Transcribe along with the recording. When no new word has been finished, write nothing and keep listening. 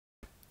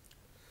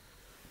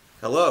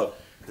Hello,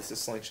 this is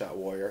Slingshot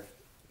Warrior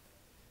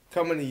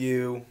coming to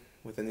you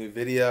with a new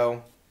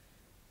video,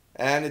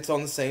 and it's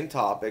on the same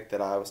topic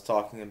that I was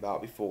talking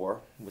about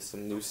before with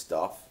some new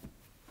stuff.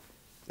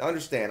 Now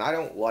understand, I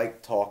don't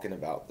like talking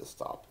about this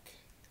topic.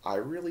 I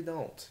really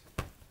don't.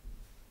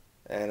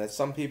 And if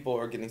some people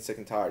are getting sick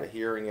and tired of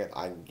hearing it,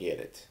 I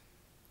get it.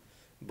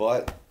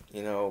 But,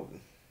 you know,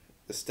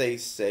 to stay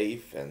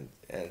safe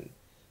and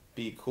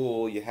be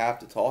cool, you have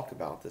to talk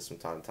about this from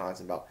time to time,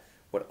 about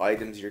what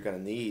items you're going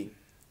to need.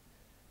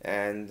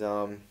 And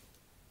there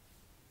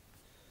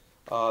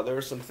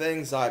are some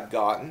things I've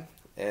gotten,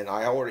 and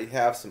I already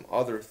have some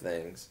other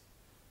things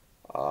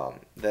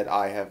that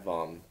I have,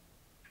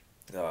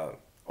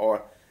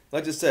 or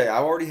let's just say I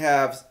already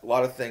have a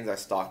lot of things I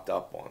stocked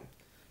up on.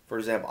 For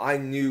example, I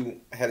knew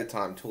ahead of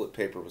time toilet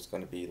paper was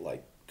going to be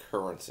like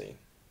currency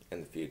in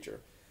the future.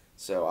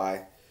 So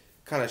I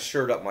kind of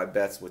shored up my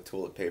bets with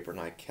toilet paper, and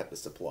I kept the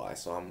supply.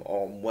 So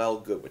I'm well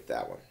good with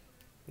that one.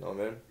 You know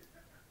what I mean?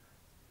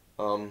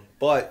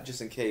 But just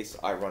in case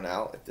I run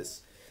out, if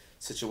this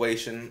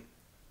situation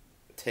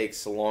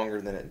takes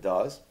longer than it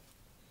does,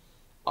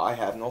 I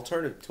have an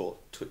alternative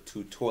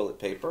to toilet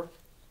paper,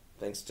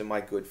 thanks to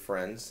my good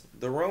friends,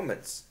 the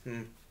Romans.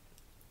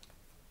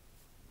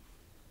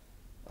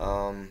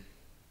 And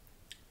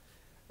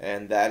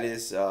that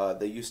is,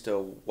 they used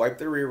to wipe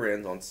their rear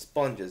ends on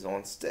sponges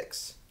on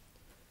sticks.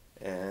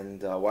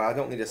 And, well, I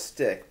don't need a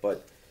stick,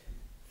 but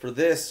for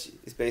this,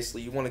 it's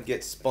basically you want to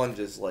get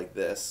sponges like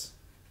this.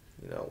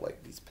 You know,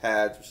 like these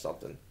pads or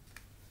something.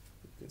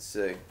 You can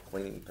see,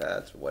 cleaning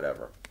pads or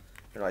whatever.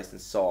 They're nice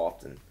and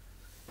soft. And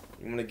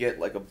you want to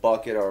get like a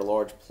bucket or a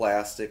large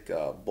plastic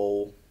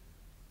bowl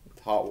with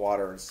hot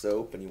water and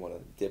soap, and you want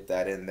to dip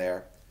that in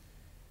there.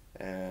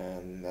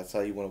 And that's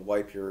how you want to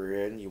wipe your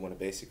rear end. You want to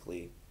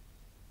basically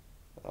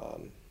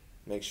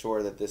make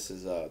sure that this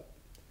is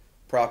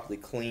properly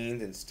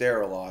cleaned and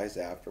sterilized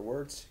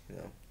afterwards. You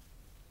know,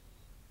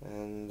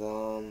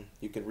 and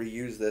you can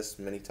reuse this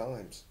many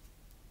times.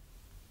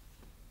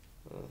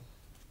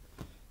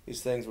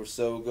 These things were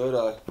so good,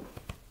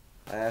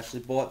 I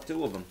actually bought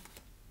 2 of them.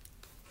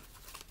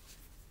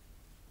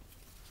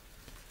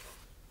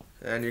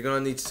 And you're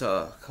going to need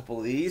a couple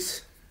of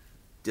these.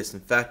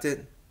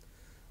 Disinfectant,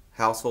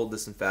 household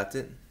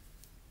disinfectant.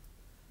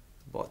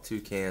 Bought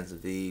 2 cans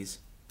of these.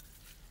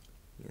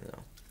 You know,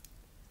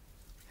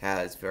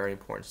 it's very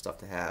important stuff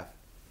to have.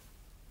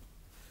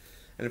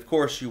 And of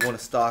course, you want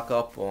to stock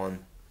up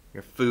on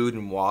your food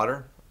and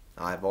water.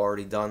 I've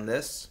already done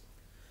this.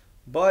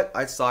 But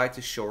I decided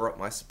to shore up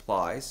my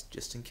supplies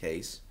just in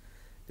case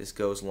this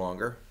goes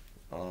longer.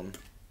 I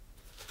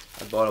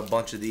bought a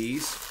bunch of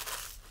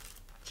these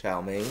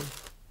chow mein.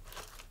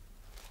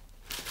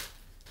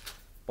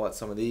 Bought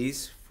some of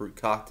these fruit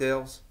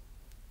cocktails.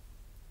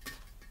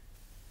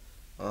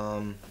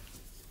 Bought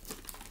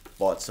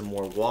some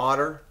more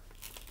water.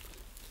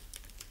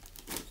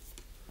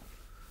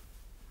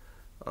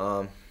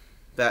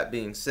 That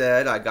being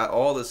said, I got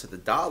all this at the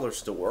dollar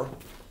store.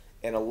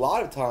 And a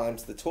lot of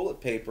times the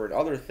toilet paper and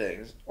other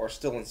things are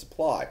still in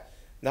supply.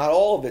 Not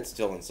all of it's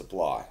still in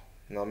supply.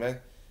 You know what I mean?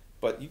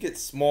 But you get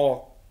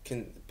small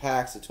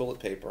packs of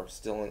toilet paper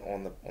still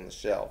on the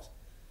shelves.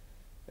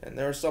 And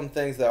there are some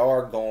things that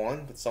are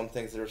gone, but some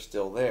things that are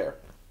still there.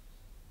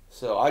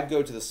 So I'd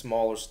go to the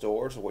smaller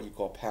stores, or what you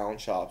call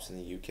pound shops in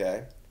the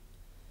UK.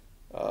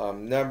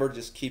 Remember,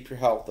 just keep your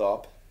health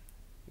up.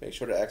 Make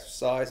sure to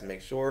exercise.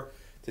 Make sure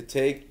to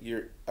take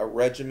a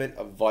regimen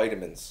of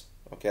vitamins.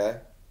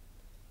 Okay?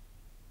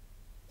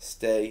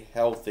 Stay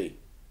healthy.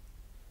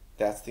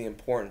 That's the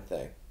important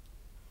thing.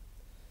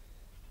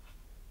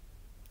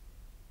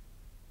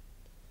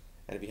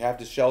 And if you have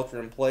to shelter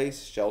in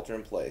place, shelter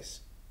in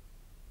place.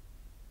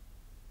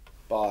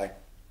 Bye.